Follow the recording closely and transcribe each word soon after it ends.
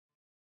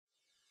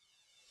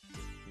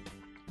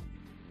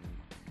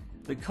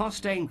The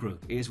Costain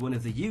Group is one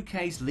of the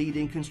UK's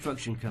leading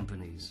construction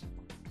companies.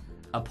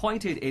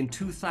 Appointed in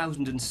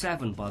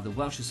 2007 by the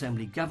Welsh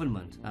Assembly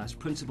Government as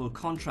principal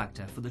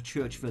contractor for the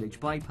Church Village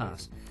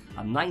bypass,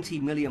 a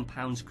 £90 million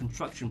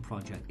construction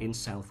project in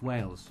South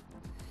Wales.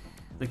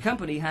 The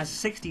company has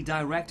 60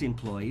 direct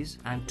employees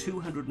and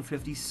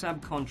 250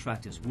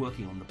 subcontractors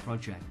working on the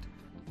project.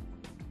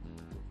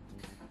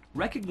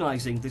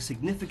 Recognising the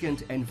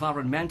significant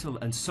environmental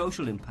and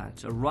social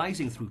impacts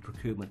arising through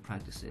procurement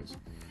practices,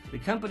 the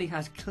company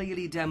has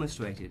clearly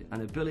demonstrated an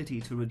ability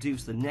to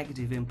reduce the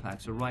negative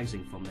impacts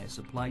arising from their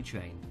supply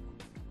chain.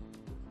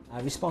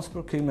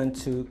 Responsible procurement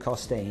to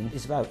Costain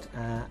is about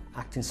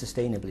acting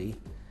sustainably.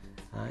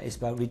 It's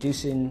about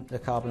reducing the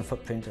carbon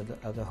footprint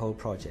of the whole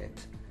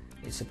project.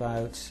 It's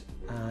about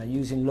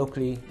using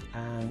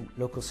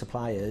local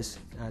suppliers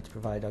to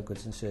provide our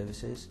goods and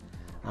services,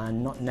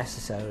 and not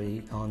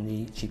necessarily on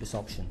the cheapest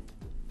option.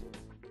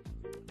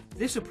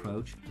 This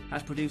approach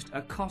has produced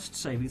a cost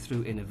saving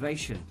through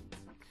innovation.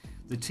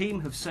 The team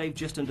have saved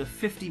just under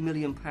 £50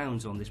 million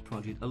on this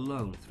project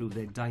alone through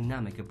their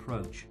dynamic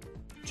approach.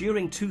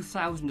 During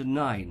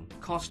 2009,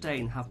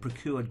 Costain have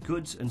procured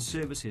goods and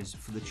services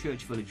for the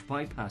Church Village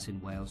bypass in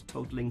Wales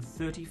totalling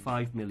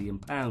 £35 million.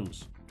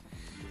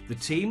 The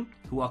team,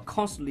 who are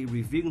constantly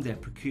reviewing their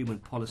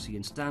procurement policy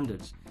and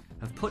standards,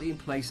 have put in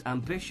place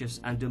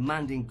ambitious and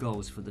demanding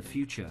goals for the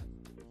future.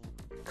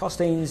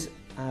 Costain's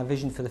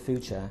vision for the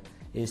future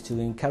is to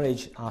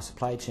encourage our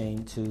supply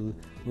chain to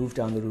move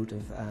down the route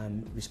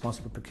of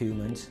responsible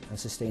procurement and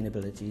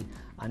sustainability,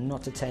 and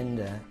not to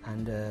tender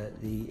under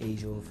the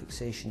age-old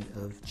fixation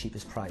of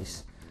cheapest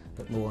price,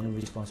 but more on a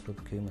responsible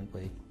procurement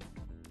way.